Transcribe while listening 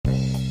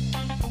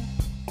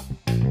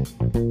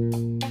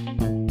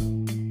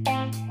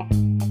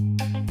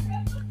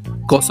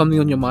Got something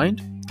on your mind?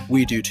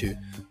 We do too.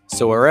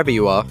 So wherever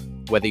you are,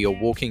 whether you're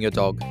walking your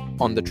dog,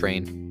 on the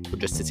train, or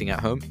just sitting at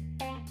home,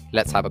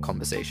 let's have a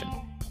conversation.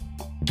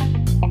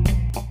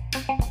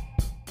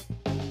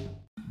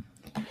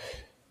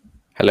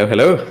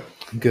 Hello.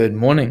 Good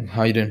morning.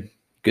 How you doing?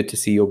 Good to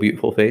see your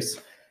beautiful face.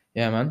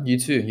 Yeah, man. You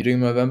too. You doing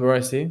Movember,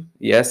 I see?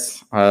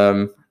 Yes.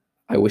 I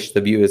wish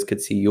the viewers could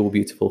see your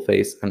beautiful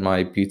face and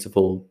my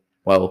beautiful,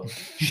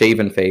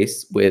 shaven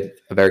face with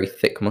a very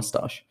thick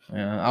mustache.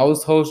 Yeah, I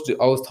was told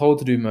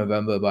to do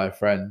Movember by a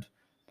friend,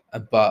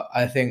 but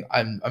I think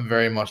I'm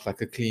very much like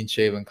a clean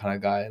shaven kind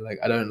of guy. Like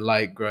I don't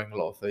like growing a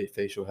lot of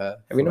facial hair.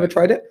 Have you never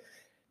tried it?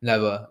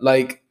 Never.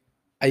 Like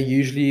I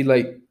usually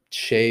like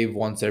shave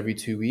once every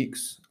 2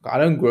 weeks. I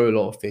don't grow a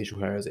lot of facial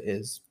hair as it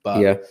is,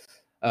 but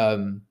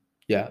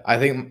I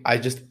think I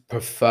just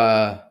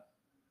prefer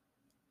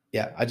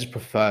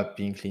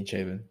being clean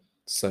shaven.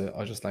 So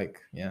I'll just leave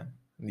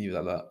it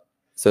at that.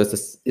 So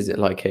is it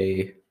like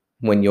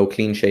when you're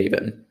clean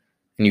shaven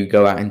and you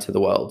go out into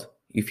the world,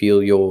 you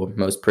feel you're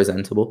most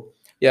presentable?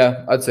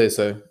 Yeah, I'd say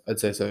so.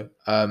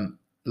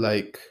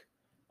 Like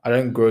I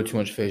don't grow too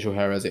much facial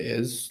hair as it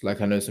is.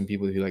 Like I know some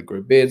people who like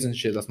grow beards and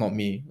shit. That's not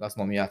me. That's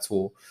not me at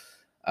all.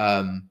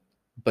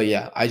 But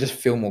yeah, I just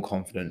feel more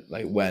confident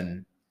like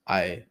when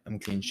I am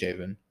clean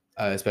shaven,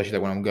 especially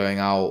like when I'm going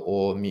out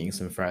or meeting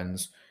some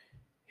friends.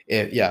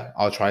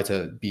 I'll try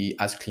to be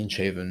as clean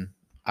shaven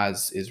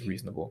as is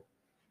reasonable.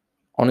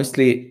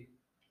 Honestly,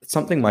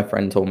 something my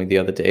friend told me the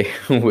other day,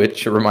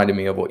 which reminded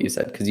me of what you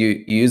said, because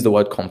you use the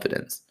word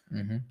confidence.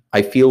 Mm-hmm.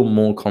 I feel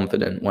more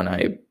confident when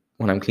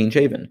I'm clean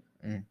shaven.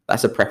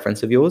 That's a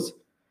preference of yours.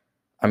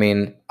 I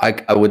mean,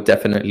 I would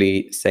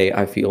definitely say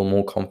I feel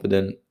more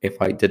confident if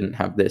I didn't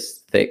have this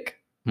thick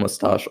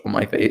mustache on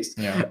my face,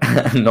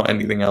 and not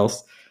anything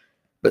else.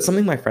 But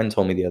something my friend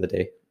told me the other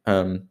day,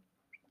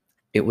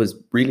 it was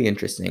really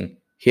interesting.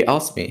 He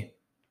asked me,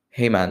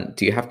 "Hey man,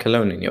 do you have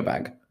cologne in your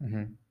bag?"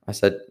 Mm-hmm. I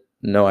said,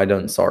 "No, I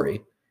don't,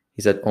 sorry."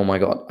 He said, "Oh my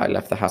God, I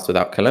left the house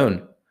without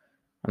cologne."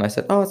 And I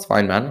said, "Oh, it's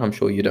fine, man. I'm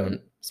sure you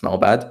don't smell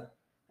bad."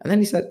 And then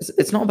he said,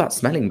 "It's not about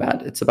smelling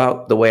bad. It's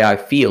about the way I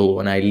feel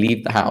when I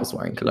leave the house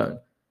wearing cologne.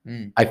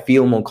 I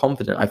feel more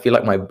confident. I feel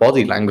like my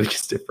body language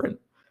is different."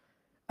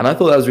 And I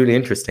thought that was really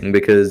interesting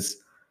because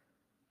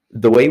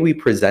the way we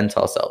present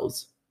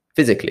ourselves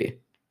physically,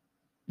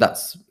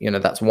 that's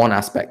one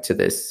aspect to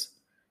this,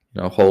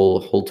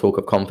 whole talk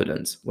of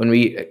confidence. When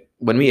we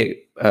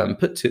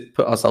put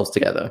ourselves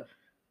together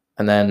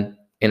and then,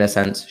 in a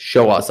sense,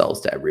 show ourselves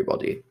to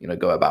everybody,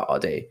 go about our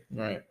day.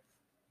 Right.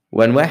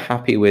 When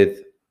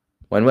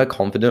we're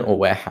confident or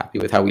we're happy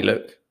with how we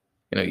look,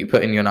 you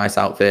put in your nice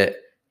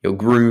outfit, you're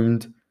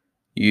groomed,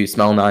 you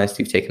smell nice,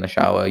 you've taken a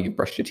shower, you've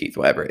brushed your teeth,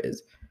 whatever it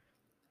is.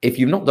 If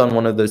you've not done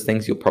one of those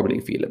things, you'll probably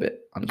feel a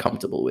bit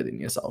uncomfortable within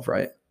yourself,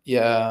 right?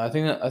 Yeah, I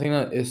think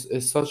that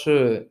is such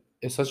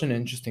an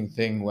interesting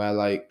thing where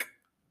like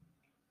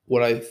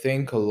what I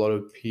think a lot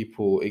of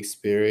people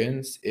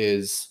experience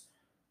is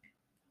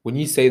when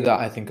you say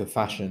that, I think of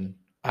fashion,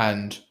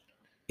 and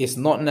it's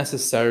not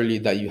necessarily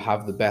that you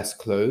have the best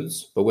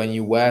clothes, but when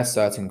you wear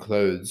certain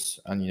clothes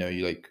and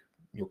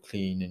you're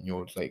clean and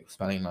you're like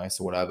smelling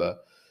nice or whatever,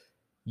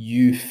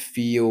 you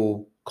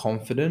feel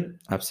confident.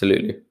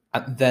 Absolutely.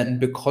 And then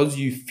because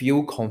you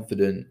feel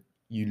confident,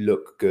 you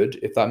look good,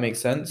 if that makes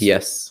sense.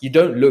 Yes. You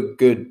don't look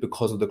good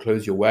because of the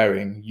clothes you're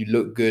wearing. You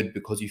look good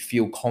because you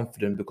feel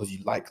confident because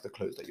you like the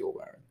clothes that you're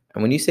wearing.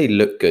 And when you say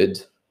look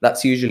good,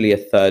 that's usually a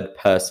third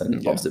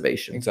person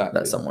observation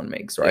that someone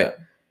makes, right? Yeah.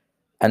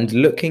 And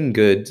looking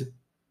good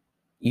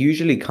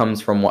usually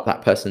comes from what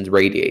that person's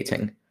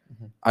radiating.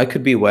 Mm-hmm. I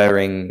could be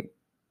wearing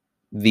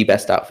the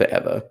best outfit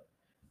ever,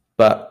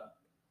 but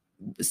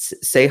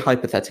say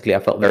hypothetically I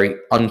felt very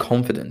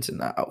unconfident in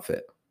that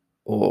outfit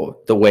or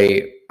the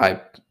way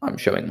I'm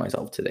showing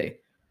myself today.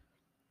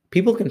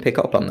 People can pick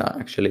up on that,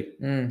 actually.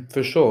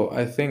 For sure.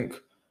 I think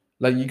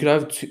like you could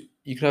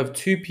have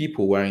two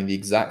people wearing the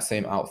exact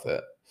same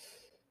outfit.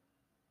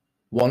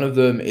 One of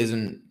them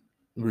isn't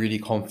really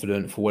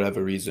confident for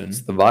whatever reason.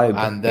 It's the vibe.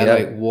 And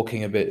they're like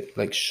walking a bit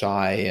like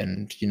shy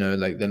and,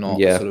 like they're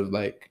not sort of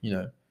like,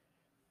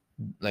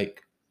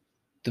 like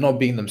they're not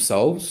being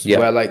themselves. Yeah.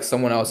 Where like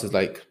someone else is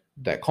like,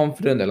 they're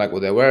confident, they like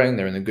what they're wearing,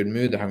 they're in a good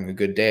mood, they're having a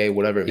good day,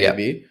 whatever it may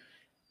be.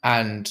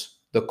 And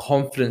the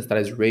confidence that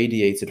is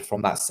radiated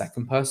from that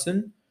second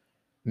person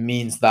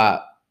means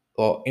that,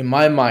 or in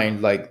my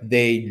mind, like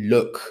they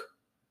look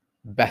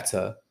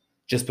better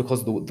just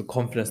because of the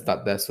confidence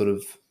that they're sort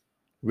of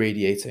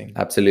radiating.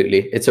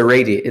 Absolutely. It's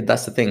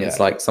that's the thing. Yeah. It's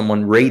like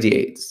someone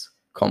radiates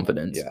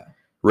confidence,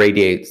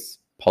 radiates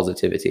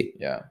positivity.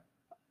 Yeah.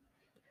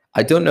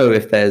 I don't know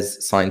if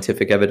there's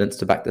scientific evidence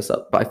to back this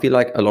up, but I feel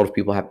like a lot of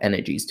people have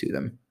energies to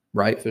them,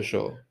 right? For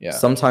sure. Yeah.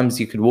 Sometimes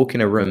you could walk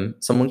in a room,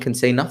 someone can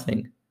say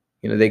nothing.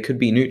 They could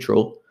be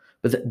neutral,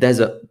 but there's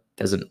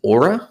an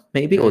aura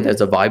maybe, or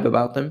there's a vibe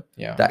about them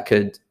that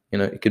could,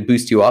 it could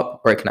boost you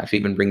up, or it can actually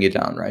even bring you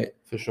down, right?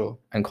 For sure.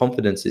 And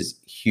confidence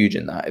is huge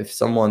in that.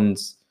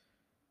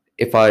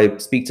 If I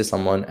speak to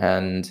someone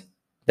and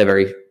They're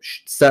very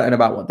certain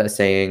about what they're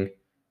saying.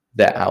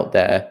 They're out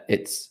there.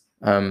 It's,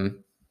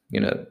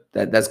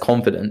 there's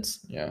confidence.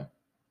 Yeah.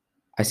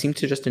 I seem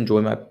to just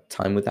enjoy my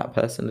time with that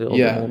person a little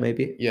bit more,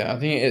 maybe. Yeah, I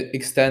think it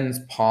extends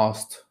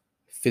past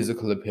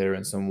physical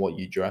appearance and what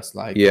you dress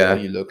like, yeah,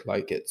 what you look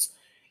like.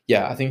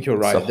 I think you're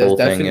right.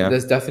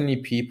 There's definitely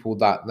people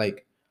that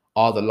like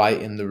are the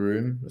light in the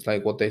room. It's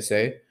like what they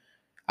say,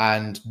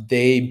 and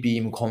they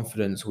beam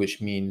confidence,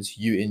 which means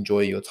you enjoy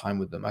your time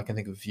with them. I can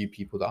think of a few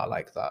people that are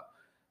like that,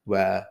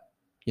 where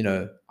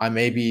I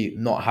may be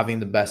not having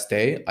the best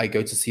day. I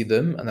go to see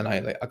them, and then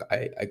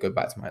I go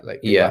back to my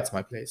back to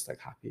my place like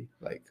happy.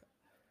 Like,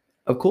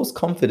 of course,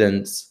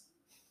 confidence,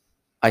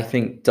 I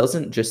think,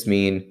 doesn't just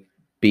mean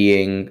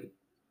being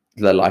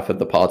the life of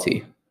the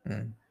party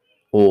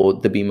or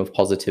the beam of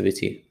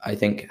positivity. I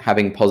think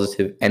having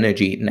positive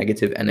energy,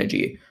 negative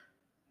energy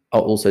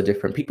are also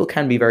different. People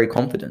can be very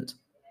confident,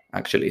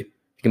 actually.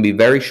 You can be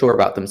very sure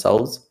about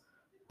themselves,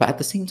 but at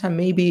the same time,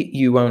 maybe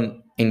you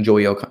won't enjoy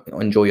your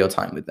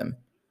time with them.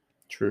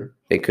 True.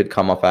 They could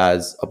come off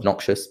as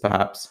obnoxious,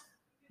 perhaps.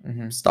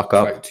 Stuck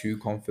up. Like too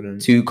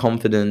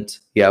confident.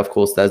 Yeah, of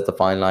course, there's the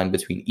fine line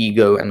between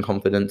ego and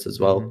confidence as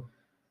well.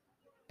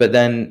 But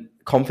then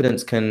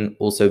confidence can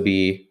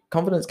be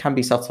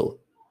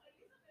subtle.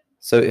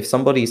 So if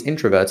somebody's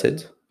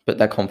introverted, but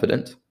they're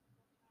confident,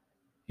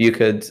 you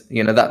could,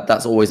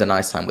 that's always a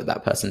nice time with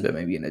that person, but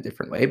maybe in a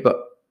different way. But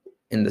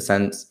in the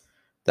sense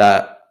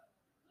that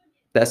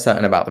they're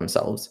certain about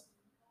themselves.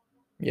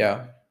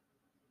 Yeah.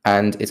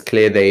 And it's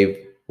clear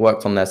they've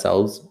worked on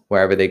themselves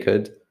wherever they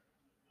could.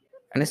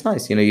 And it's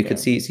nice, you can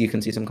see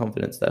some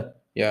confidence there.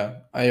 Yeah,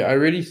 I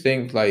really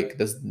think like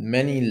there's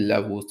many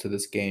levels to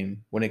this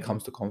game when it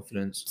comes to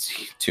confidence.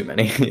 Too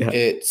many. Yeah.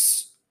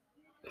 It's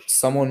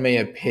someone may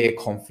appear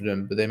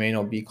confident, but they may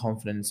not be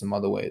confident in some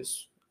other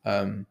ways.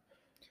 And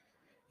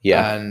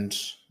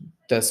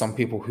there's some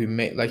people who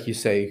may, like you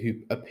say, who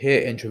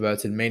appear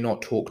introverted, may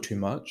not talk too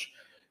much,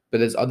 but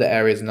there's other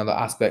areas and other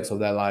aspects of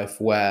their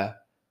life where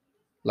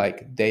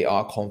like they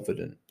are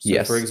confident.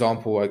 So for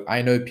example, like,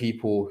 I know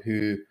people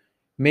who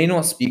may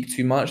not speak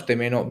too much. They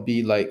may not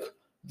be like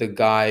the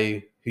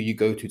guy who you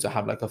go to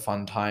have like a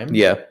fun time.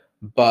 Yeah.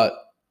 But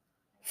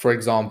for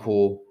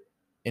example,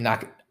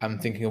 I'm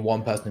thinking of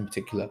one person in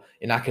particular,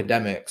 in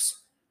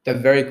academics, they're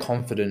very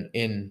confident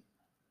in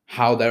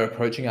how they're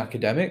approaching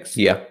academics.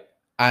 Yeah.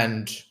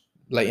 And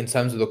like in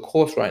terms of the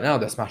course right now,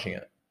 they're smashing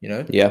it,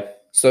 Yeah.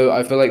 So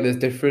I feel like there's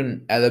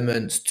different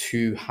elements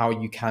to how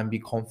you can be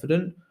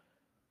confident,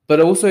 but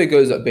also it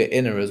goes a bit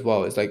inner as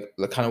well. It's like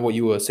kind of what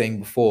you were saying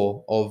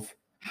before of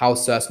how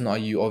certain are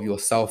you of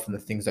yourself and the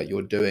things that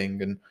you're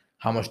doing, and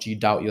how much do you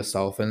doubt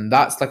yourself? And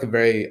that's like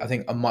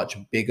a much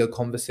bigger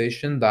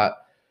conversation that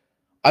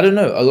I don't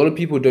know, a lot of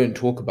people don't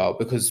talk about,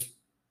 because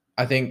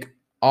I think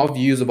our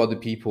views of other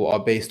people are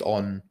based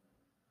on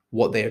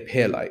what they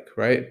appear like,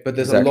 right? But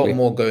there's a lot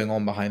more going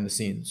on behind the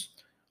scenes.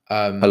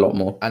 A lot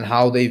more. And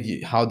how they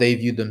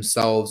view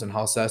themselves and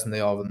how certain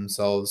they are of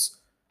themselves,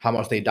 how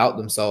much they doubt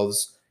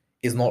themselves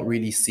is not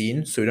really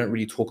seen. So we don't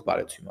really talk about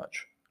it too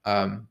much.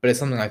 But it's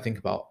something I think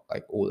about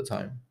like all the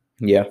time.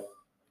 Yeah.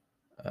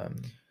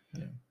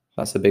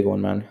 That's a big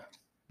one, man.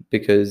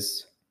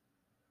 Because,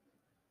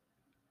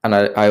 and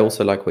I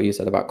also like what you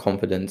said about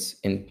confidence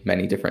in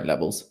many different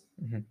levels.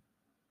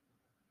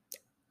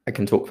 I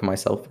can talk for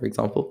myself, for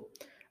example.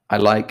 I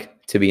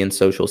like to be in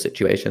social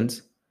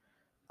situations.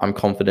 I'm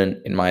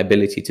confident in my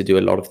ability to do a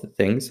lot of the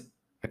things.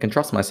 I can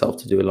trust myself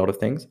to do a lot of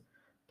things.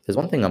 There's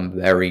one thing I'm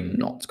very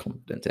not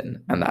confident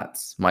in, and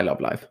that's my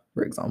love life,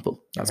 for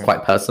example. That's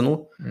quite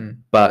personal,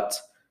 but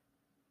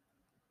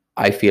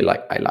I feel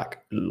like I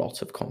lack a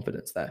lot of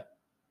confidence there.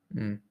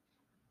 And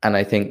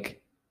I think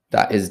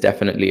that is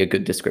definitely a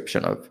good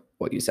description of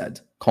what you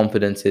said.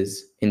 Confidence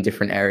is in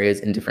different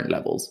areas, in different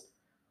levels,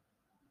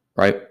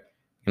 right?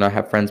 I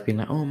have friends being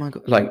like, oh my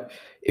God, like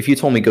if you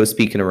told me go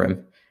speak in a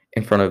room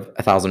in front of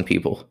 1,000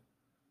 people,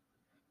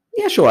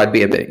 yeah, sure, I'd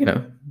be a bit,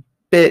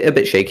 a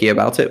bit shaky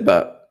about it,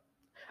 but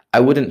I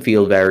wouldn't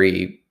feel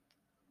very,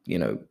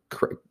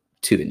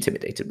 too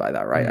intimidated by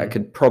that, right? I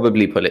could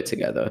probably pull it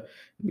together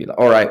and be like,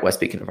 all right, we're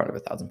speaking in front of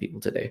 1,000 people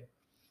today.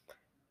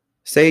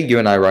 Say you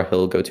and I,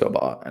 Rahil, go to a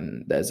bar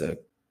and there's a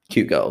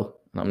cute girl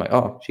and I'm like,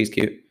 oh, she's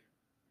cute.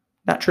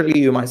 Naturally,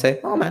 you might say,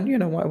 oh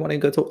man, I want to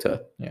go talk to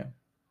her. Yeah.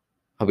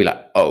 I'll be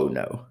like, oh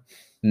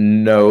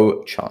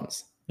no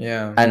chance.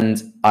 Yeah.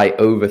 And I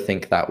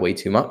overthink that way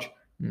too much.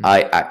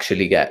 I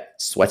actually get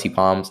sweaty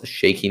palms,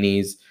 shaky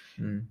knees.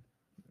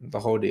 The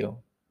whole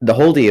deal.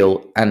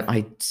 And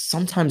I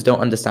sometimes don't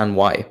understand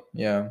why.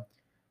 Yeah.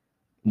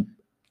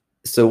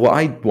 So what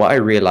I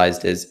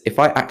realized is if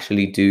I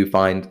actually do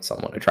find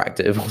someone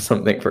attractive or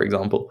something, for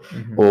example,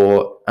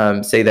 or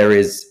say there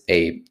is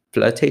a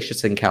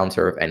flirtatious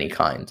encounter of any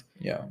kind,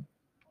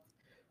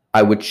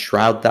 I would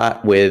shroud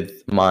that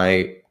with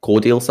my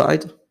cordial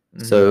side.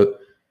 So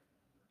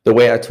the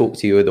way I talk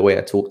to you or the way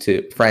I talk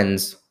to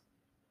friends,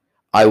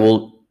 I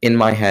will, in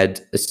my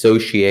head,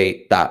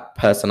 associate that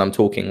person I'm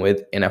talking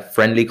with in a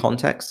friendly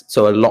context.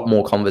 So a lot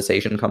more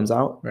conversation comes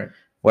out. Right.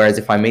 Whereas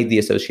if I made the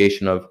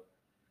association of,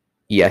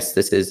 yes,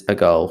 this is a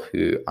girl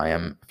who I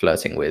am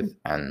flirting with,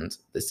 and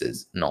this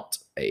is not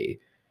a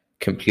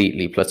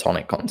completely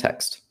platonic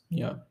context.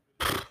 Yeah.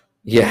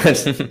 Yeah.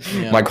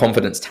 My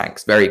confidence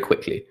tanks very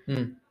quickly.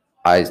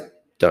 I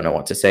don't know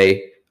what to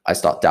say. I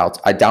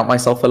doubt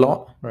myself a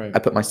lot. Right. I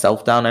put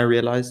myself down, I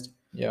realized.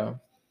 Yeah.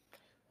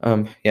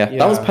 That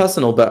was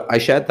personal, but I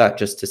shared that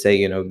just to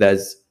say,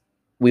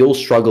 we all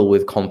struggle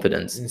with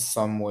confidence in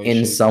some way,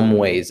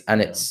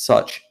 and it's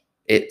such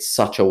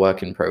a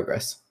work in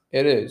progress.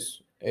 It is.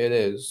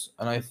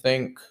 And I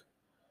think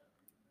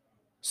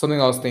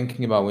something I was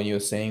thinking about when you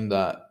were saying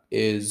that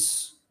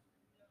is,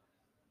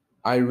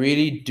 I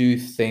really do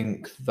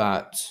think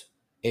that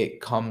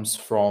it comes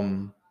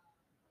from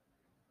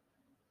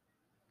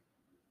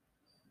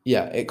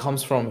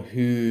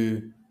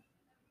who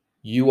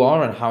you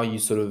are and how you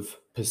sort of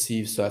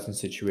perceive certain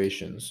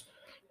situations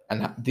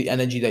and the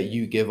energy that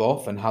you give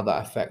off and how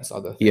that affects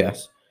other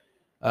things.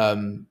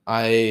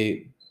 There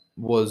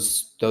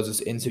was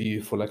this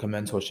interview for like a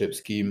mentorship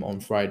scheme on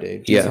Friday.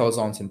 Details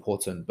aren't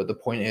important, but the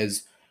point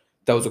is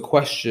there was a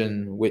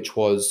question which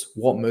was,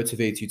 what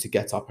motivates you to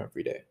get up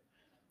every day?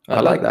 I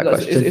like that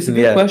question. It's a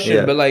good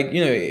question, but like,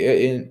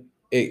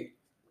 it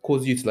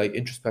causes you to like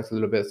introspect a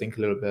little bit, think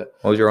a little bit.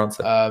 What was your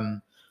answer?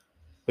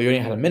 But you only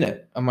had a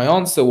minute. And my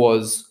answer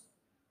was,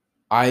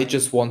 I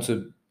just want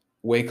to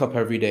wake up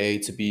every day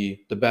to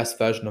be the best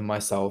version of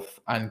myself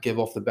and give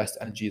off the best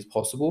energy as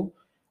possible,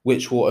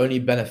 which will only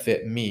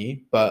benefit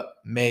me, but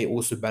may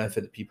also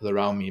benefit the people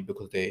around me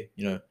because they're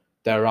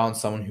around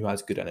someone who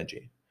has good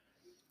energy.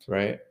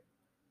 Right?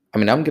 I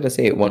mean, I'm going to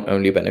say it won't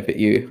only benefit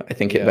you. I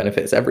think it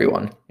benefits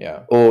everyone.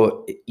 Yeah.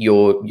 Or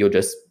you're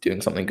just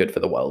doing something good for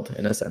the world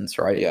in a sense,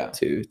 right? Yeah.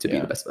 To be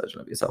the best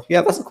version of yourself.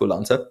 Yeah, that's a cool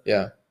answer.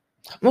 Yeah.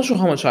 I'm not sure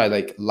how much I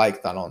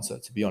like that answer,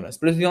 to be honest,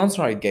 but it's the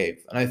answer I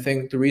gave. And I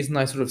think the reason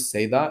I sort of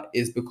say that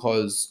is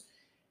because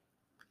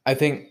I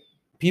think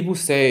people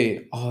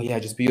say, oh yeah,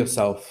 just be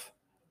yourself.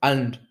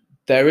 And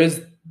there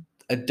is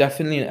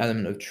definitely an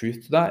element of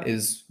truth to that,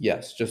 is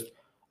yes, just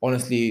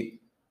honestly,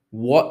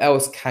 what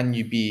else can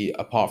you be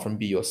apart from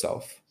be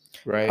yourself,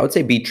 right? I would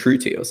say be true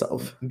to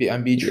yourself.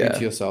 Be true to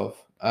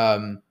yourself.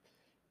 And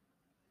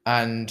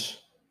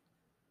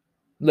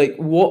like,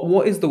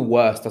 what is the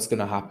worst that's going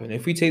to happen?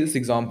 If we take this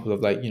example of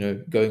like,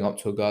 going up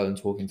to a girl and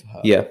talking to her.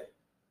 Yeah.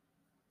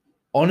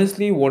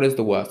 Honestly, what is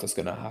the worst that's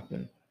going to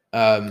happen?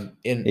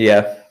 What do you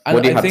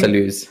have to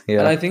lose? Yeah.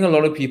 And I think a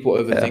lot of people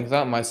overthink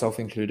that, myself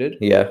included.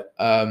 Yeah.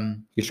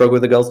 You struggle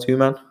with the girls too,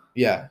 man?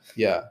 Yeah.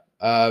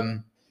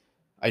 I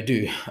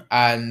do.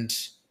 And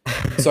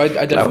so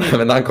I definitely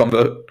having that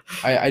combo.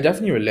 I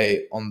definitely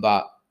relate on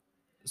that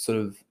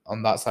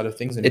side of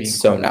things. And it's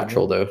so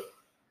natural though.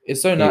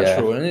 It's so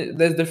natural, and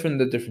there's different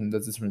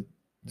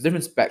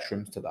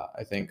spectrums to that,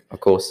 I think.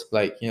 Of course.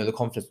 Like, the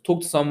confidence to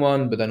talk to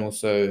someone, but then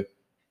also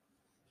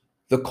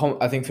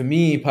I think for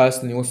me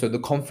personally, also the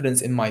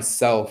confidence in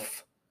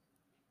myself,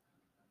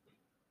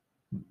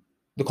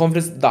 the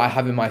confidence that I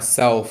have in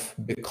myself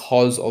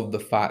because of the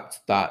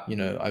fact that,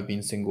 I've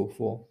been single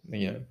for,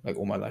 like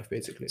all my life,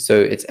 basically. So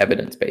it's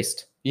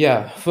evidence-based.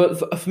 Yeah. For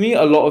me,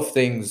 a lot of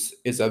things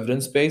is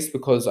evidence-based,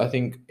 because I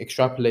think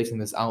extrapolating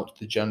this out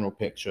to the general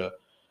picture,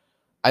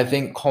 I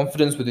think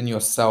confidence within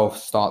yourself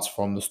starts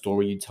from the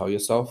story you tell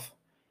yourself.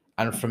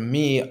 And for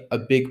me, a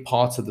big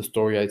part of the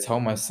story I tell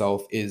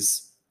myself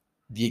is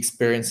the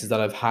experiences that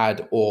I've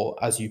had, or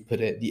as you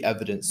put it, the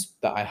evidence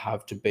that I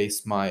have to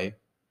base my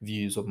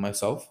views of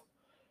myself,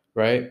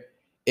 right?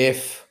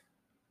 This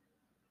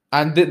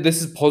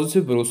is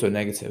positive, but also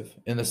negative,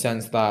 in the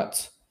sense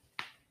that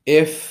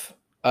if,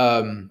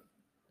 for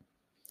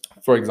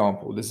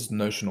example, this is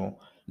notional.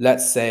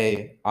 Let's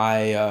say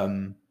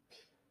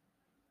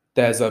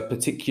there's a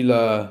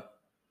particular,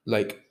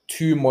 like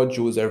 2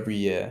 modules every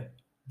year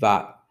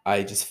that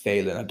I just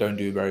fail in, I don't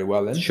do very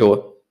well in.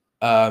 Sure.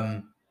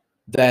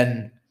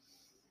 Then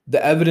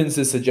the evidence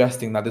is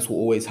suggesting that this will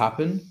always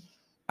happen.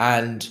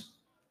 And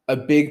a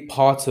big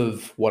part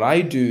of what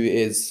I do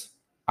is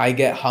I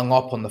get hung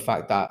up on the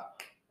fact that,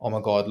 oh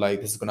my God,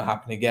 like this is going to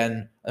happen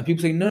again. And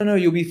people say, no,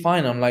 you'll be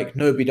fine. I'm like,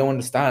 no, but you don't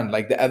understand.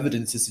 Like the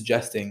evidence is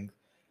suggesting.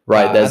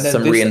 Right, there's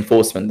some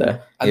reinforcement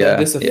there. And then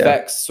this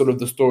affects sort of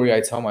the story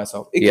I tell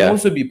myself. It can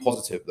also be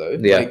positive though.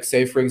 Like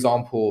say, for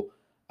example,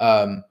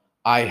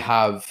 I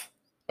have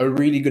a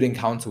really good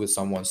encounter with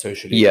someone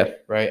socially,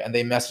 right? And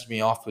they messaged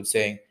me afterwards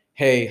saying,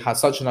 hey, had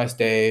such a nice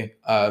day.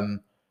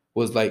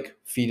 Was like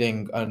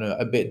feeling, I don't know,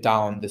 a bit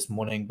down this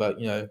morning, but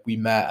we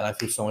met and I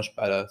feel so much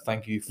better.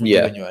 Thank you for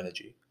giving your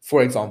energy.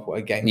 For example,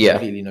 again,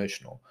 completely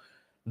notional.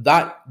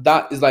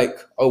 That is like,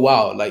 oh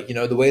wow, like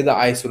the way that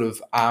I sort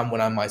of am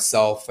when I'm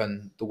myself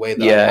and the way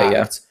that I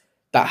act,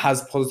 that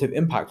has positive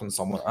impact on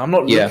someone. I'm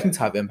not looking to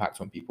have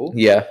impact on people.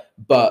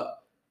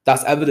 But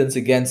that's evidence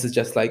again to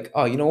just like,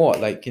 oh, you know what,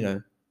 like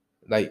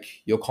like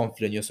you're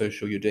confident, you're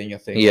social, you're doing your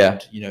thing,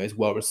 and it's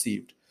well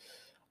received.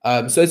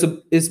 So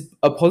it's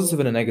a positive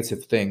and a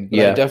negative thing, but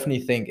I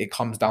definitely think it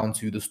comes down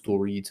to the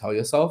story you tell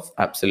yourself.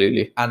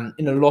 Absolutely. And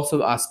in a lot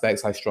of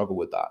aspects, I struggle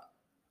with that.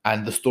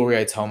 And the story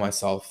I tell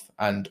myself,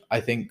 and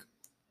I think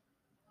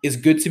it's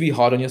good to be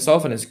hard on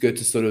yourself, and it's good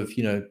to sort of,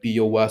 you know, be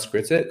your worst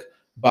critic.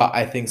 But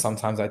I think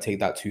sometimes I take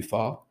that too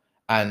far,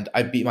 and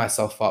I beat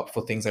myself up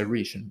for things I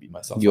really shouldn't beat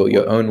myself up.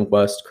 Your own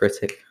worst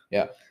critic.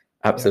 Yeah.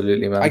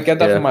 Absolutely, man. I get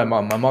that from my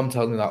mom. My mom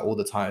tells me that all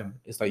the time.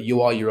 It's like,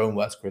 you are your own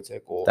worst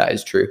critic. Or that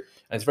is true.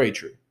 And it's very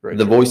true.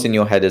 The voice in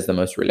your head is the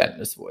most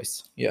relentless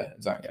voice. Yeah,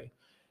 exactly.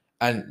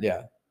 And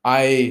yeah,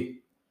 I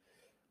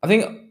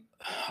think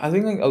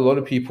like a lot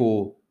of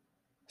people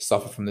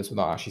suffer from this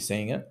without actually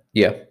saying it.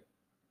 Yeah.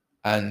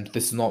 And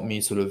this is not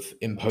me sort of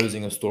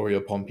imposing a story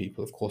upon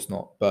people, of course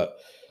not. But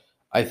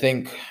I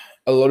think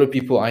a lot of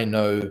people I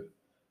know,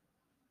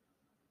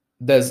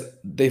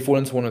 they fall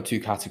into one or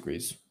two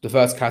categories. The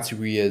first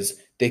category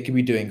is they could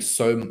be doing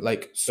so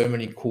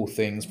many cool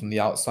things from the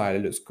outside.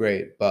 It looks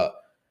great, but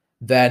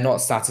they're not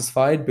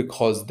satisfied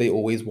because they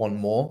always want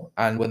more.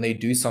 And when they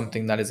do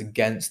something that is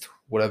against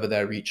whatever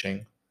they're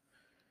reaching,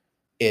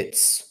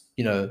 it's,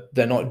 you know,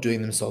 they're not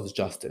doing themselves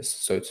justice,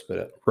 so to put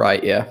it.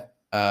 Right. Yeah.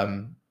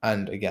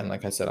 And again,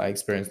 like I said, I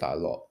experienced that a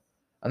lot.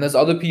 And there's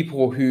other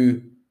people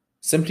who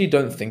simply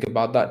don't think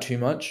about that too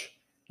much.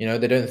 You know,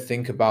 they don't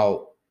think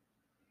about,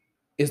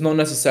 it's not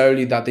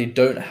necessarily that they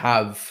don't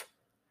have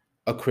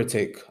a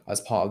critic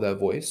as part of their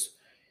voice.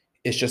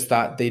 It's just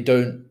that they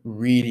don't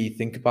really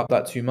think about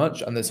that too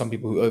much. And there's some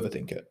people who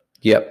overthink it.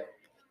 Yep.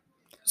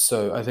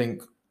 So I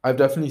think I've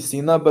definitely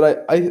seen that.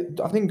 But I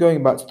think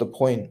going back to the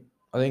point,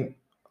 I think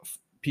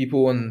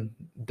people and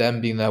them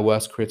being their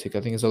worst critic,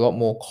 I think is a lot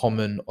more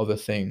common of a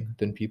thing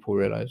than people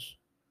realize.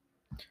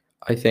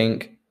 I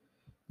think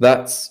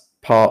that's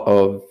part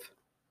of,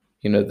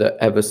 you know, the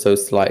ever so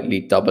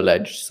slightly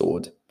double-edged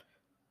sword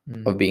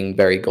of being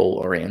very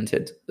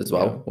goal-oriented as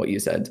well. Yeah. What you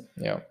said.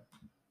 Yeah.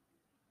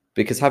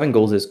 Because having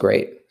goals is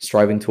great.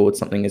 Striving towards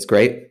something is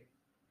great.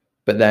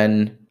 But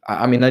then,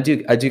 I mean, I do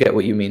get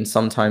what you mean.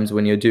 Sometimes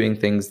when you're doing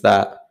things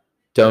that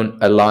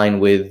don't align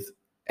with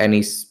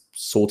any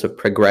sort of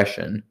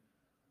progression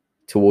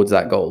towards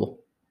that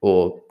goal,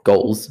 or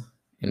goals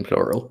in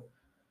plural,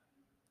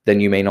 then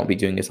you may not be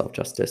doing yourself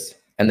justice.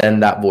 And then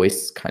that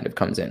voice kind of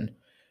comes in.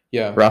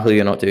 Yeah. Rahul,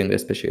 you're not doing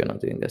this. Bishop, you're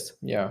not doing this.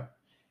 Yeah.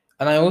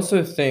 And I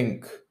also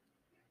think,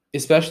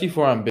 especially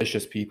for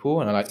ambitious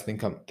people, and I like to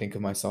think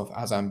of myself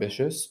as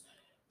ambitious,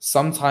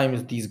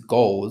 sometimes these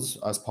goals,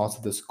 as part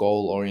of this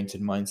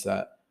goal-oriented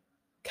mindset,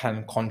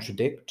 can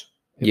contradict,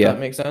 if that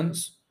makes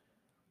sense.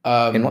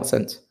 In what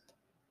sense?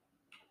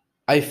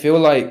 I feel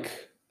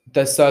like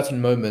there's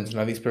certain moments, and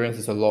I've experienced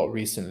this a lot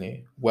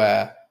recently,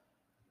 where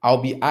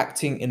I'll be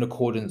acting in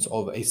accordance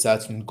of a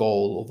certain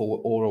goal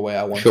or a way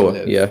I want to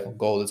live. Yeah.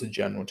 Goal is a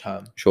general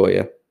term. Sure,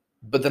 yeah.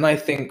 But then I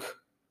think,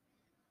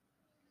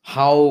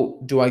 how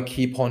do I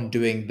keep on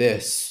doing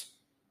this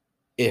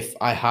if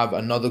I have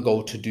another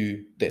goal to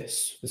do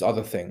this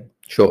other thing?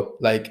 Sure.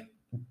 Like,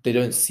 they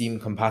don't seem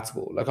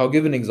compatible. Like, I'll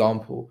give an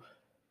example.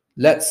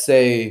 Let's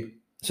say,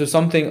 so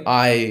something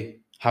I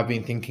have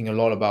been thinking a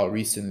lot about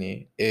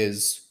recently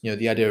is, you know,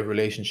 the idea of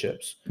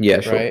relationships.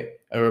 Yeah, sure. Right?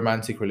 A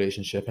romantic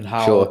relationship, and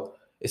how,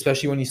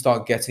 especially when you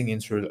start getting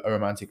into a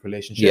romantic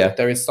relationship,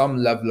 there is some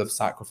level of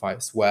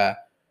sacrifice where,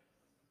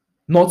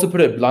 not to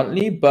put it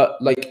bluntly, but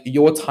like,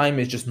 your time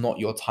is just not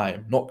your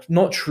time.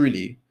 Not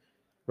truly,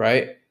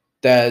 right?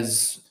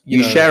 There's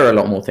you share a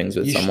lot more things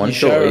with someone. You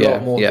share a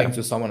lot more things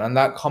with someone, and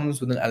that comes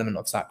with an element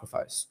of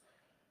sacrifice.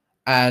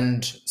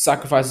 And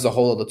sacrifice is a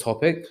whole other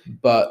topic,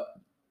 but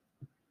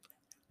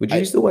would you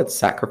use the word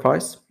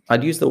sacrifice?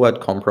 I'd use the word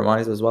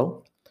compromise as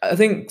well. I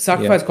think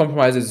sacrifice,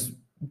 compromise is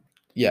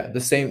the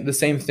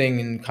same thing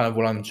in kind of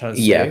what I'm trying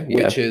to say,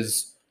 which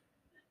is,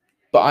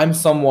 but I'm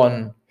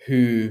someone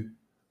who,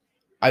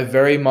 I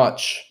very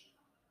much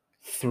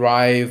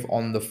thrive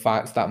on the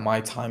fact that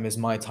my time is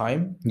my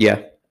time.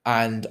 Yeah.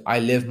 And I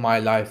live my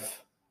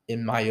life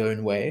in my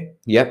own way.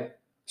 Yep.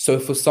 So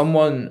for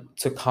someone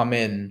to come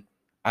in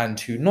and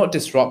to not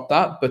disrupt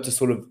that, but to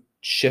sort of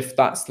shift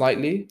that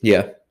slightly.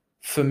 Yeah.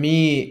 For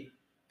me,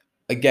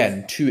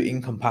 again, two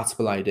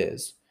incompatible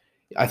ideas.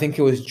 I think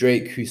it was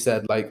Drake who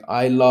said, like,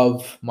 I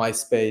love my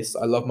space,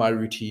 I love my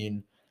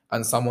routine,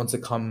 and someone to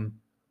come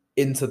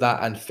into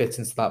that and fit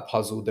into that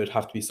puzzle, there'd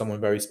have to be someone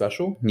very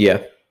special.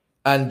 Yeah.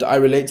 And I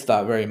relate to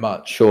that very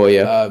much. Sure,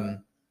 yeah.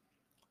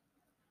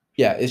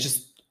 It's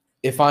just,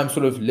 if I'm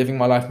sort of living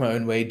my life my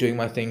own way, doing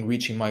my thing,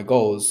 reaching my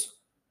goals,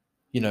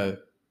 you know,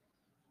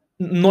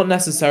 not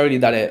necessarily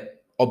that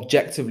it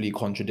objectively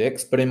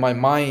contradicts, but in my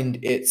mind,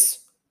 it's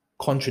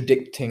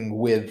contradicting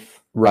with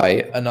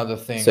another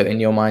thing. So in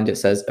your mind, it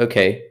says,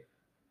 okay,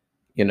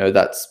 you know,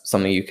 that's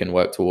something you can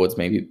work towards,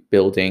 maybe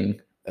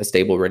building a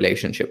stable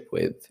relationship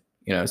with,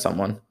 you know,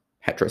 someone,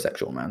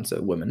 heterosexual man,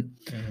 so women.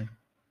 Mm-hmm.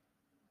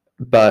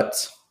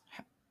 But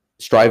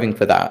striving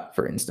for that,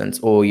 for instance,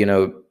 or, you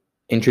know,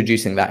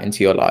 introducing that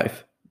into your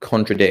life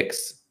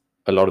contradicts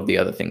a lot of the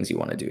other things you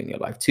want to do in your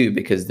life too,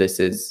 because this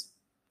is,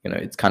 you know,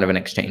 it's kind of an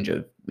exchange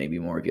of maybe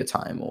more of your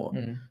time or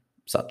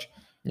such.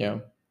 Yeah.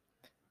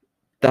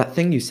 That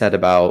thing you said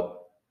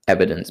about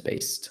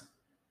evidence-based,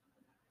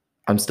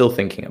 I'm still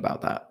thinking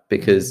about that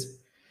because,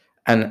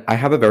 and I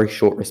have a very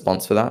short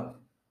response for that.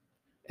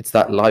 It's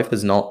that life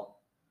is not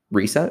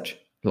research.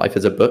 Life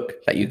is a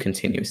book that you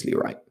continuously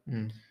write.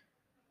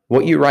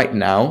 What you write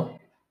now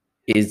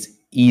is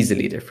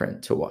easily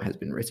different to what has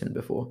been written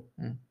before.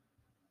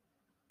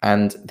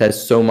 And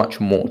there's so much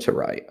more to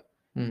write.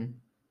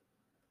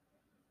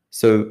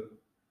 So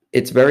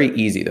it's very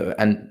easy though.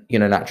 And, you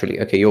know, naturally,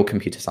 okay, you're a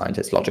computer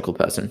scientist, logical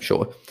person,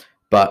 sure.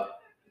 But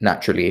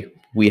naturally,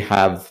 we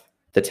have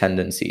the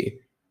tendency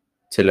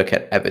to look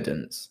at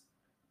evidence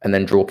and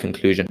then draw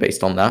conclusion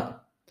based on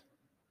that.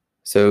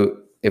 So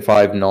if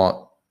I've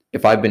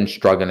been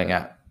struggling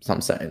at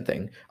some certain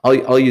thing,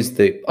 I'll use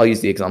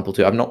the example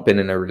too. I've not been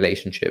in a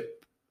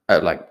relationship,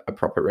 like a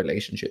proper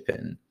relationship,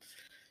 in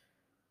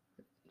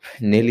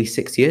nearly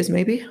 6 years,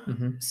 maybe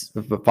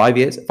 5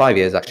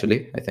 years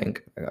actually. I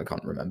think, I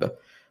can't remember.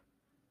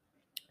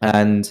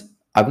 And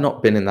I've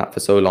not been in that for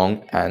so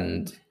long,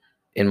 and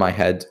in my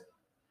head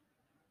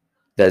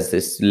there's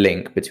this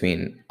link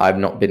between I've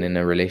not been in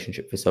a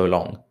relationship for so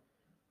long,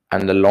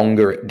 and the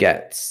longer it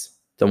gets,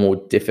 the more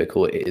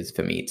difficult it is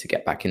for me to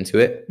get back into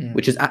it,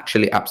 which is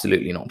actually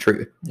absolutely not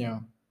true. Yeah.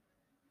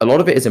 A lot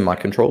of it is in my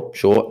control,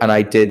 sure. And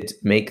I did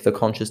make the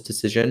conscious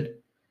decision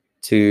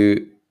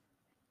to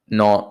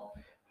not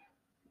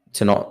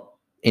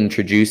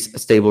introduce a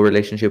stable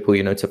relationship, or,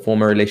 you know, to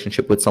form a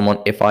relationship with someone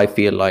if I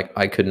feel like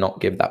I could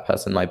not give that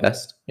person my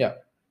best. Yeah.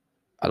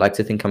 I like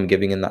to think I'm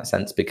giving in that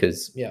sense,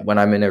 because when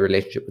I'm in a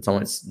relationship with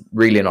someone, it's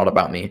really not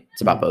about me.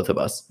 It's about both of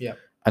us. Yeah.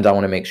 And I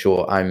want to make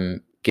sure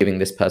I'm giving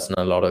this person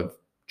a lot of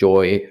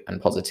joy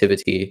and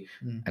positivity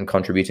and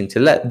contributing to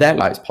their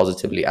lives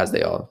positively as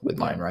they are with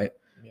mine, right?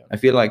 Yeah. I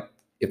feel like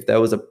if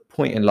there was a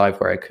point in life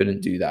where I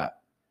couldn't do that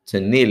to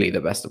nearly the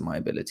best of my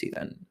ability,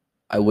 then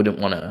I wouldn't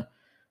want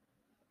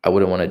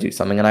to do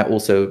something. And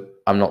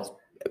I'm not,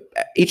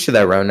 each to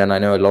their own. And I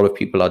know a lot of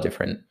people are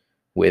different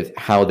with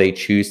how they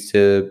choose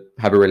to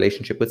have a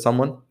relationship with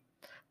someone.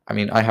 I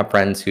mean, I have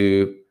friends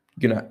who,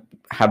 you know,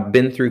 have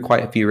been through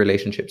quite a few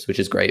relationships, which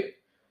is great.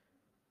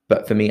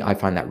 But for me, I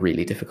find that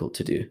really difficult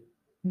to do.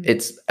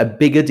 It's a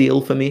bigger deal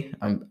for me.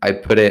 I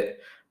put it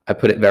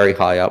very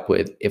high up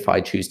with, if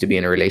I choose to be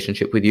in a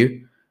relationship with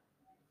you,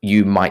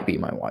 you might be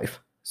my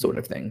wife, sort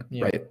of thing,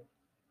 right?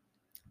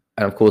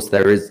 And of course,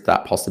 there is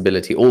that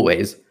possibility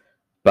always,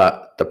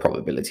 but the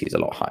probability is a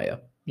lot higher.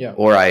 Yeah.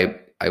 Or I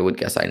would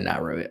guess I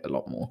narrow it a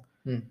lot more.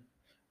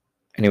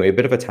 Anyway, a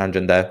bit of a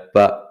tangent there,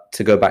 but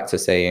to go back to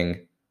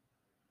saying,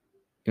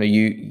 you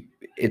know,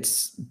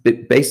 it's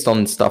based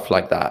on stuff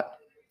like that,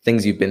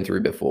 things you've been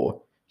through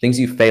before, things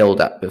you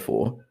failed at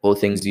before, or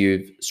things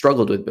you've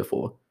struggled with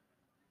before.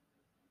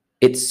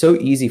 It's so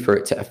easy for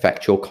it to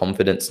affect your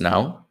confidence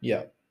now.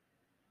 Yeah.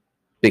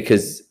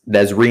 Because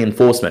there's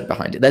reinforcement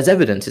behind it. There's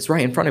evidence. It's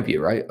right in front of you,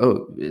 right?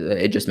 Oh,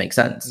 it just makes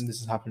sense. And this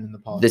has happened in the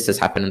past. This has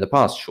happened in the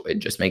past. Sure, it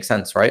just makes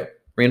sense, right?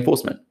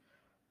 Reinforcement.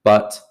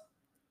 But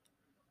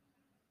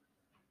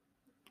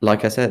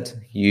like I said,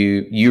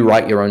 you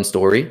write your own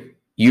story.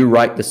 You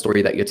write the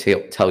story that you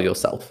tell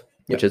yourself,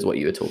 which is what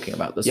you were talking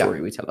about, the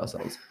story we tell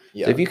ourselves.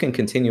 So if you can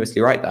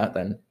continuously write that,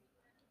 then...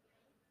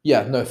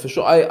 Yeah, no, for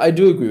sure. I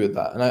do agree with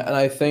that. And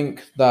I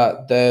think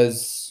that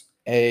there's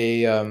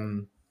a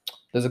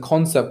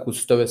concept called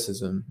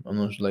stoicism. I'm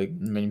not sure, like,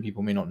 many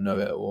people may not know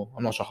it, or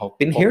I'm not sure how...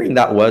 Been hearing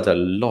that word a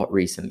lot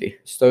recently.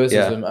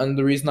 Stoicism. And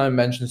the reason I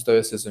mention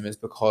stoicism is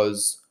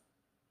because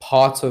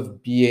part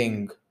of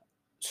being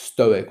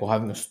stoic, or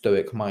having a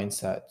stoic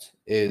mindset,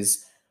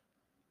 is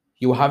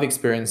you will have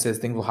experiences,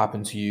 things will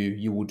happen to you,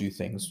 you will do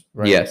things,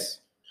 right? Yes.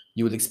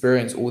 You will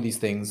experience all these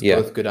things,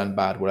 both good and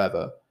bad,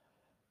 whatever.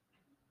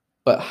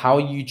 But how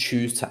you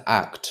choose to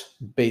act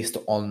based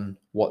on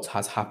what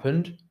has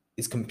happened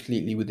is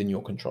completely within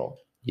your control.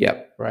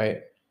 Yeah.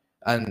 Right.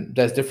 And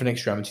there's different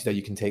extremities that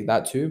you can take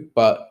that to.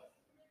 But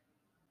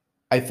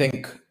I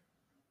think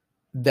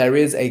there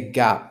is a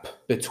gap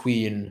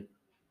between,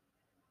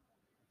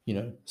 you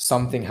know,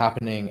 something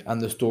happening and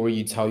the story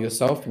you tell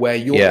yourself, where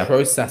you're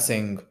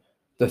processing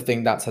the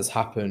thing that has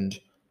happened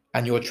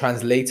and you're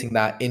translating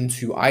that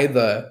into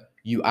either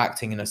you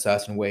acting in a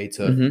certain way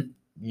to,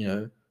 you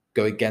know,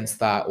 go against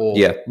that, or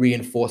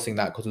reinforcing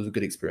that because it was a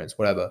good experience,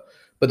 whatever.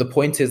 But the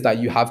point is that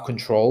you have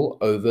control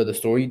over the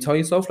story you tell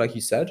yourself, like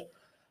you said.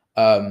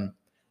 And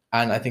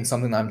I think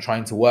something that I'm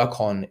trying to work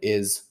on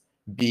is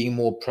being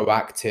more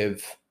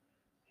proactive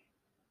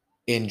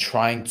in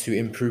trying to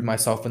improve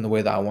myself in the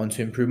way that I want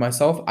to improve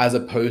myself, as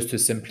opposed to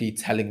simply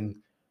telling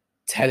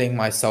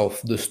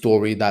myself the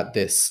story that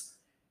this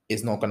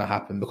is not going to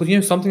happen. Because, you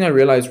know, something I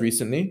realized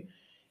recently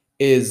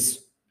is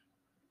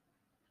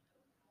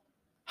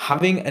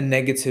having a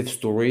negative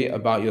story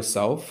about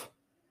yourself,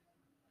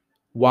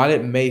 while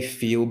it may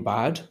feel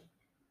bad,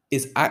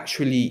 is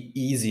actually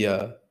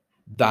easier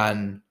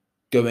than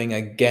going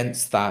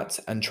against that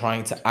and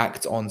trying to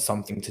act on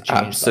something to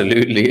change.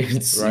 Absolutely. That.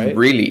 It's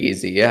really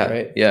easy. Yeah.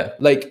 Right? Yeah.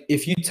 Like,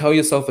 if you tell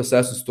yourself a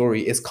certain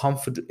story, it's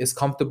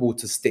comfortable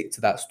to stick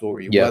to that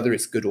story, whether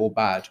it's good or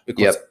bad,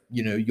 because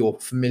you know, you're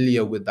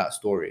familiar with that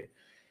story.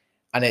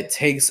 And it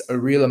takes a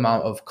real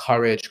amount of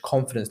courage,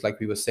 confidence, like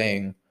we were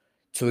saying,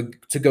 to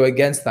go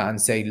against that and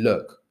say,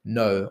 look,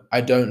 no, I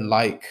don't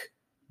like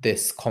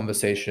this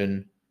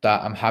conversation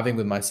that I'm having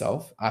with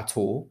myself at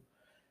all.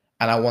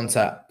 And I want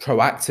to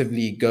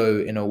proactively go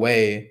in a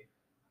way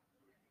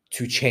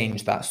to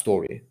change that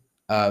story.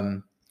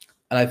 And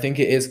I think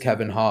it is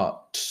Kevin Hart.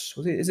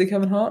 Is it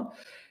Kevin Hart?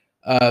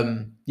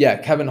 Yeah,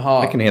 Kevin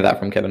Hart. I can hear that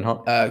from Kevin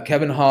Hart.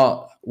 Kevin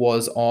Hart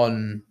was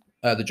on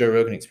the Joe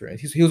Rogan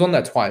Experience. He was on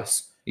there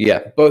twice.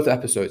 Yeah. Both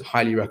episodes,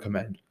 highly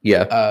recommend.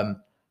 Yeah.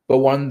 But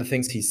one of the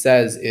things he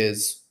says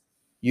is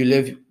you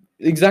live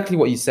exactly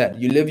what you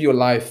said. You live your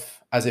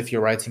life as if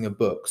you're writing a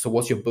book. So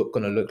what's your book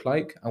going to look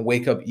like? And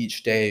wake up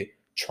each day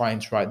trying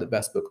to write the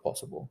best book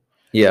possible.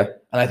 Yeah.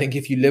 And I think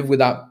if you live with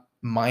that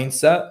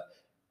mindset,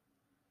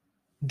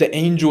 the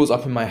angels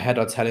up in my head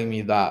are telling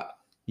me that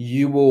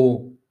you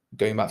will,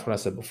 going back to what I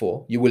said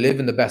before, you will live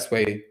in the best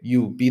way.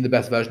 You will be the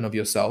best version of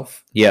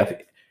yourself. Yeah.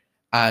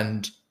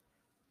 And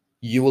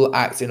you will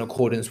act in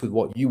accordance with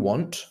what you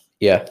want.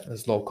 Yeah.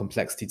 There's a lot of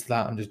complexity to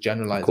that. I'm just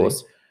generalizing. Of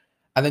course.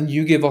 And then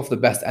you give off the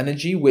best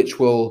energy, which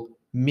will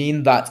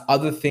mean that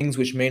other things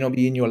which may not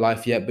be in your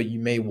life yet, but you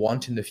may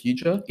want in the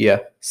future,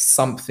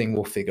 something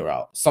will figure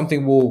out.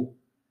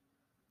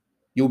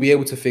 You'll be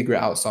able to figure it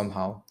out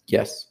somehow.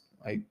 Yes.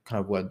 I kind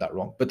of worded that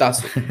wrong, but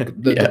that's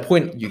the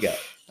point you get.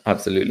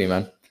 Absolutely,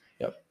 man.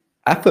 Yep.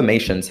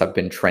 Affirmations have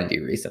been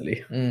trendy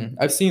recently.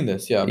 I've seen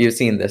this, yeah. You've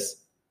seen this.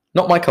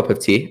 Not my cup of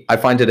tea. I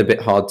find it a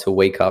bit hard to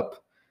wake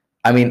up.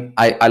 I mean,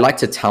 I like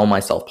to tell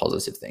myself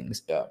positive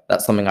things. Yeah.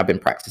 That's something I've been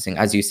practicing,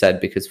 as you said,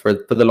 because for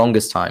the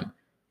longest time,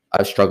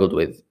 I've struggled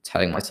with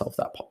telling myself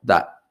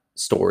that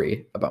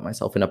story about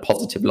myself in a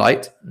positive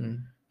light.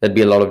 There'd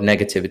be a lot of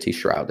negativity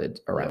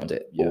shrouded around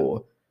it. Yeah.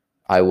 Or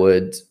I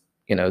would,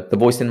 the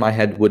voice in my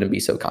head wouldn't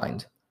be so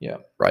kind. Yeah.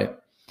 Right?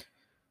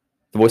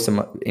 The voice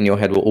in your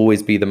head will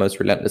always be the most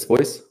relentless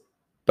voice,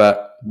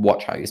 but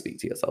watch how you speak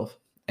to yourself.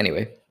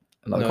 Anyway,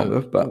 another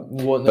convo,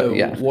 but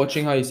yeah.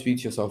 Watching how you speak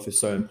to yourself is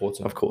so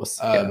important. Of course.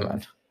 Yeah,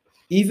 man.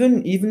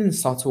 Even in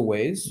subtle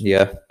ways.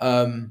 Yeah.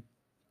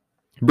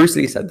 Bruce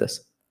Lee said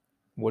this.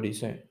 What did he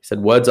say? He said,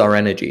 words are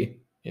energy.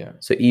 Yeah.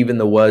 So even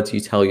the words you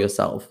tell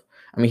yourself.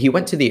 I mean, he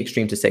went to the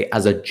extreme to say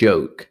as a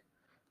joke,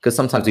 because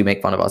sometimes we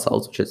make fun of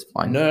ourselves, which is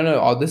fine. No.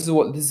 Oh, this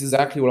is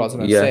exactly what I was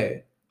going to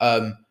say.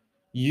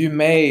 You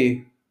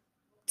may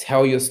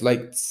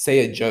say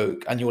a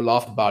joke and you'll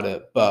laugh about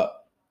it,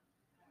 but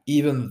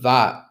even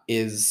that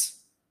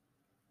it's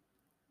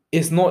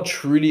not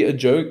truly a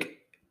joke.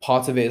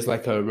 Part of it is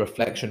like a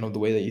reflection of the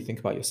way that you think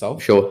about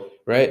yourself. Sure.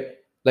 Right?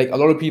 Like a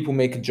lot of people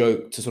make a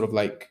joke to sort of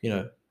like,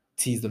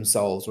 tease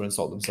themselves or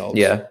insult themselves.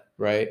 Yeah.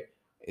 Right.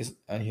 So,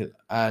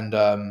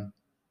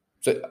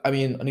 I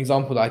mean, an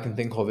example that I can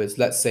think of is,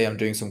 let's say I'm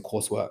doing some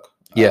coursework.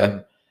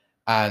 Yeah.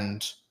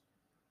 And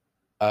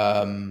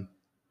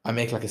I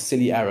make like a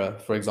silly error,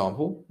 for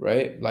example,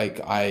 right?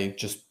 Like I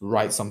just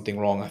write something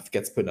wrong. I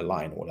forget to put in a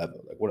line or whatever,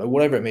 like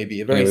whatever it may be.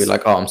 You're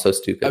like, oh, I'm so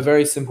stupid. A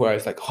very simple error.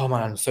 It's like, oh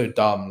man, I'm so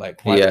dumb.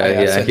 Like,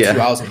 I spent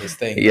 2 hours on this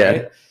thing. Yeah.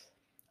 Right?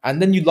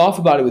 And then you laugh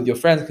about it with your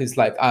friends because it's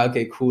like,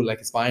 okay, cool. Like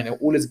it's fine.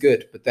 All is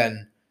good. But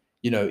then,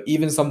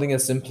 even something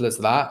as simple as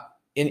that,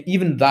 and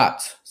even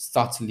that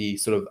subtly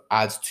sort of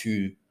adds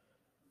to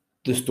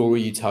the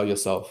story you tell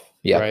yourself.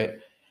 Yeah. Right.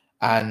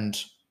 And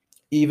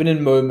even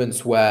in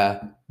moments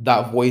where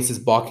that voice is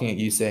barking at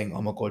you saying,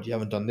 oh my God, you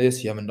haven't done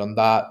this, you haven't done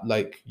that,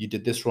 like you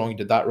did this wrong, you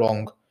did that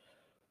wrong.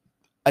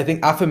 I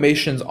think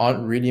affirmations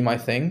aren't really my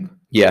thing.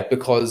 Yeah.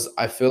 Because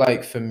I feel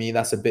like for me,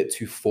 that's a bit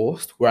too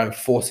forced, where I'm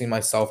forcing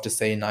myself to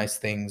say nice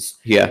things.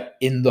 Yeah.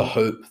 In the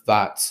hope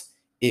that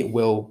it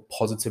will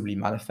positively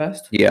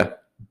manifest. Yeah.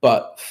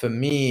 But for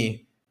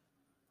me,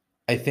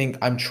 I think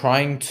I'm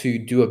trying to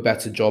do a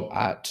better job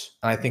at,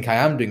 and I think I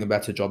am doing a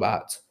better job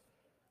at,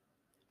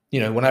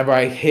 whenever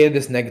I hear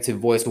this negative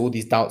voice, all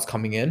these doubts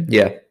coming in,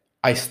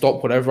 I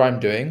stop whatever I'm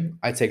doing.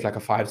 I take like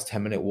a 5 to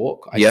 10 minute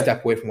walk. I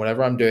step away from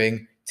whatever I'm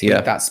doing to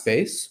get that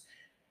space.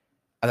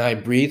 And then I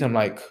breathe. I'm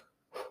like,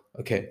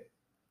 okay,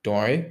 don't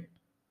worry.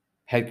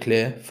 Head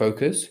clear,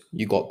 focus.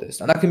 You got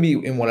this. And that can be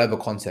in whatever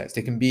context.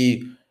 It can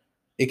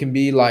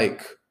be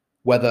like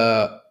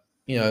whether,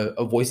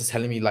 a voice is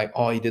telling me like,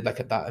 oh, you did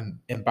like that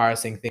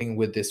embarrassing thing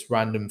with this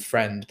random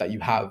friend that you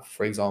have,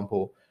 for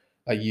example.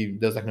 Like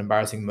there's like an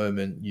embarrassing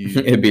moment.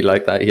 It'd be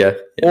like that, yeah.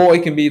 Or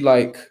it can be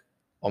like,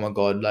 oh my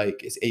God,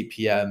 like it's 8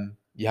 p.m.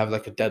 You have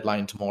like a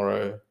deadline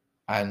tomorrow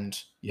and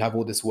you have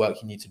all this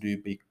work you need to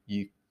do, but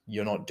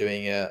you're not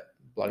doing it.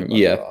 Blah, blah,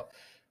 blah, blah.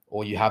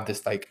 Or you have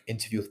this like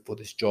interview for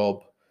this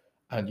job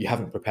and you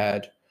haven't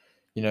prepared.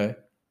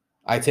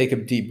 I take a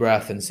deep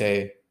breath and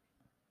say,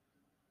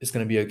 it's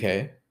going to be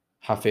okay.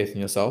 Have faith in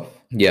yourself.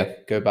 Yeah.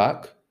 Go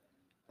back.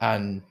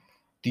 And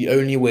the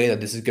only way that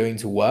this is going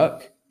to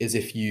work is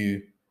if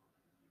you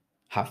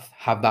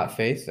have that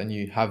faith and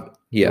you have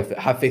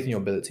faith in your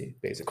ability,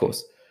 basically. Of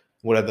course.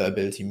 Whatever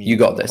ability means. You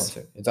got this.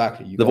 Content.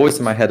 Exactly. The voice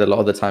in my head a lot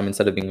of the time,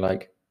 instead of being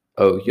like,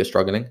 oh, you're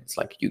struggling, it's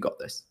like, you got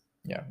this.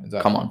 Yeah,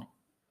 exactly. Come on.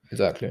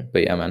 Exactly.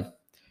 But yeah, man.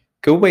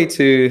 Good way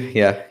to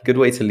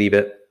leave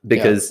it,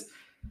 because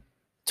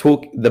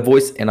the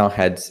voice in our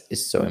heads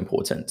is so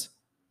important.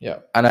 Yeah.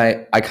 And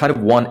I kind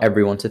of want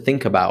everyone to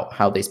think about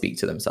how they speak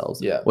to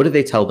themselves. Yeah. What do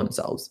they tell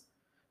themselves?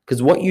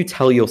 because what you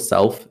tell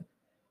yourself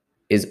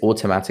is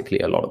automatically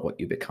a lot of what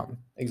you become.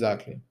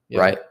 Exactly.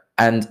 Yeah. Right.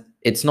 And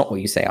it's not what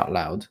you say out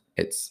loud.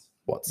 It's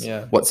what's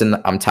in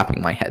I'm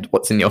tapping my head.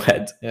 What's in your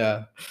head?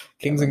 Yeah.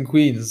 Kings and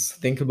queens,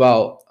 think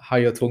about how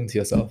you're talking to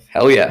yourself.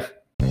 Hell yeah.